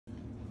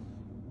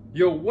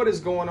Yo, what is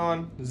going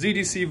on?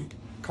 ZDC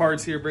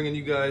Cards here, bringing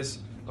you guys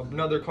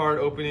another card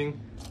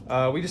opening.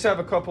 We just have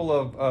a couple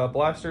of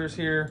blasters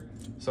here.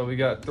 So we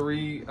got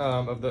 3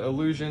 of the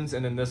Illusions,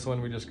 and then this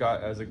one we just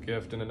got as a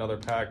gift in another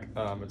pack.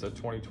 It's a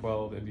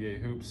 2012 NBA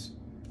Hoops,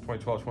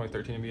 2012-2013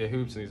 NBA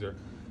Hoops, and these are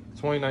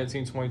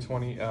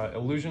 2019-2020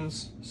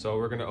 Illusions. So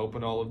we're gonna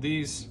open all of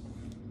these.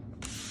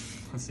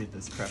 Let's see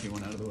this crappy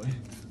one out of the way.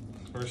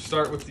 We're gonna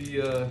start with the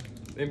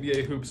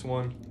NBA Hoops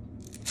one.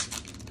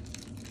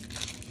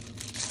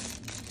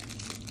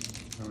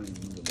 I don't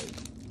even know the light.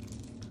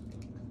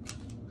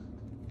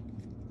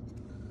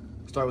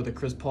 Start with the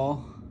Chris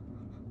Paul.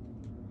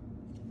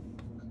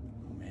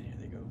 Oh man, here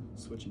they go.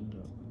 Switching it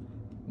up.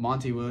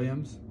 Monty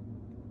Williams.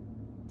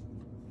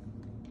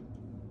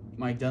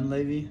 Mike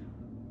Dunleavy.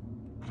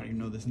 I don't even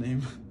know this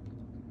name.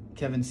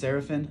 Kevin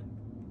Seraphin.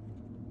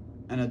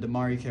 And a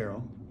Damari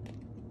Carroll.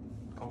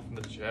 Oh, from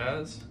the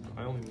Jazz?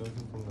 I only know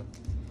him from the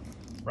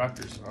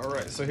Raptors. All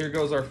right, so here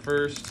goes our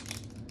first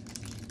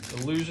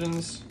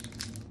Illusions.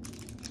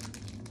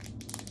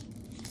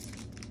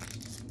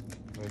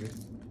 Maybe.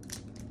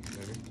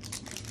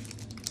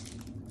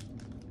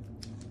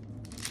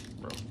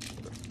 Bro.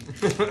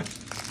 Okay.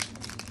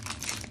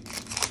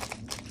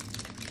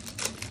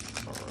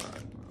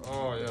 Alright.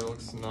 Oh, yeah, it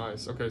looks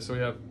nice. Okay, so we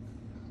have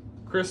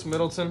Chris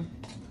Middleton,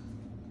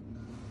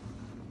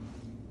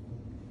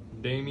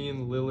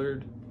 Damian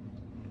Lillard,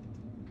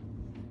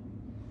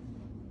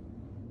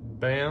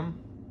 Bam.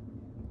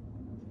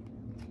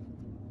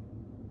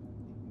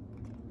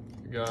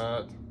 We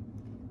got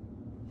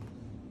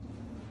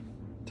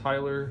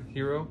Tyler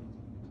Hero.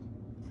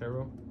 I don't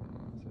know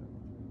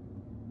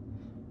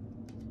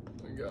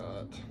what we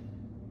got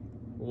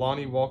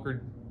Lonnie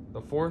Walker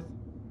the 4th.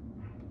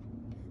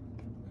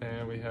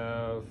 And we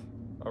have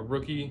a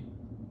rookie,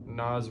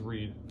 Naz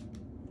Reid.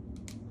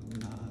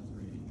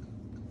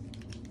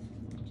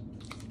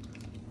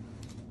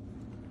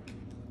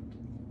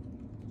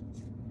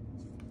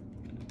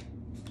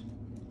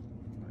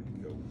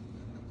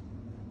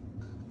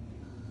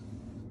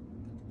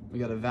 We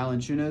got a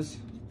Valanciunas,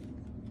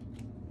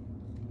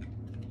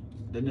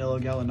 Danilo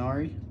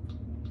Gallinari,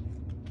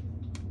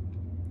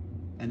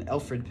 and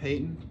Elfrid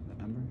Payton.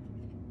 Remember?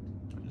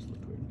 I just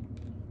looked weird.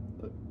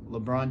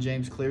 LeBron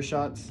James clear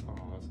shots. Oh,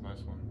 that's a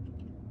nice one.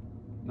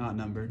 Not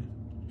numbered.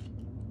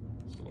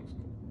 Still looks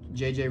cool.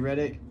 JJ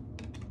Redick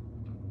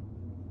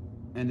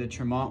and a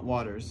Tremont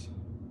Waters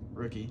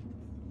rookie.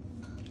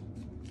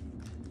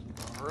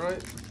 All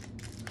right.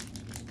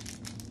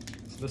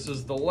 So this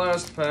is the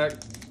last pack.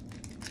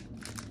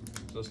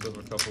 Just have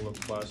a couple of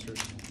blasters.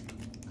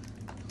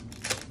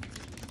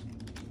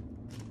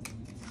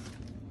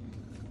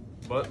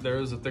 But there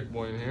is a thick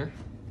boy in here.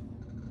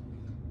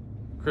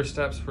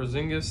 Kristaps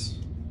Porzingis.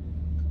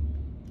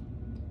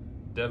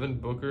 Devin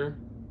Booker.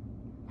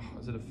 Oh,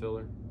 is it a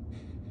filler?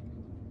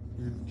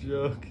 You're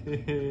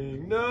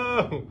joking.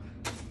 No!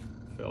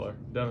 Filler.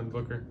 Devin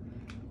Booker.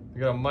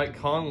 We got a Mike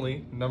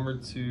Conley,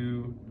 numbered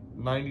to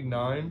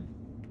 99.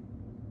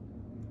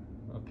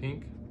 A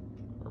pink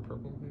or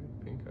purple, maybe?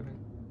 Pink, I think.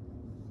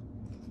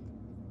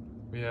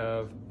 We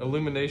have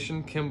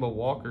Illumination, Kemba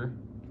Walker,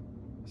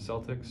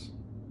 Celtics.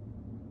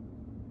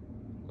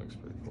 Looks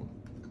pretty cool.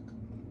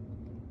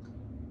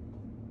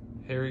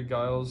 Harry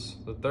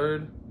Giles the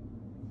 3rd.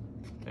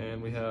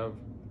 And we have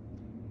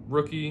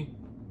rookie,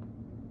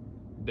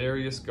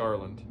 Darius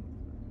Garland.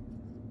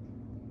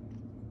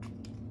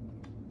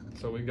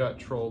 So we got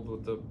trolled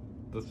with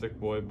the thick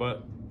boy,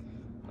 but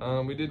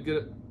we did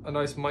get a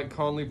nice Mike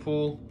Conley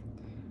pull.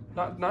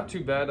 Not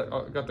too bad.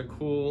 I got the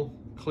cool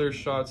clear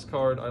shots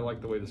card. I like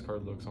the way this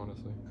card looks,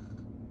 honestly.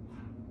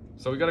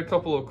 So we got a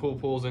couple of cool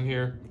pulls in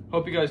here.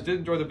 Hope you guys did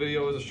enjoy the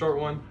video. It was a short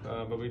one,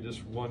 but we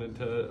just wanted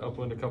to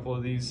upload a couple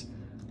of these.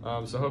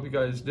 So I hope you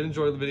guys did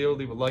enjoy the video.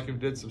 Leave a like if you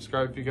did.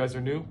 Subscribe if you guys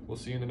are new. We'll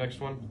see you in the next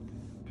one.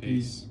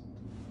 Peace.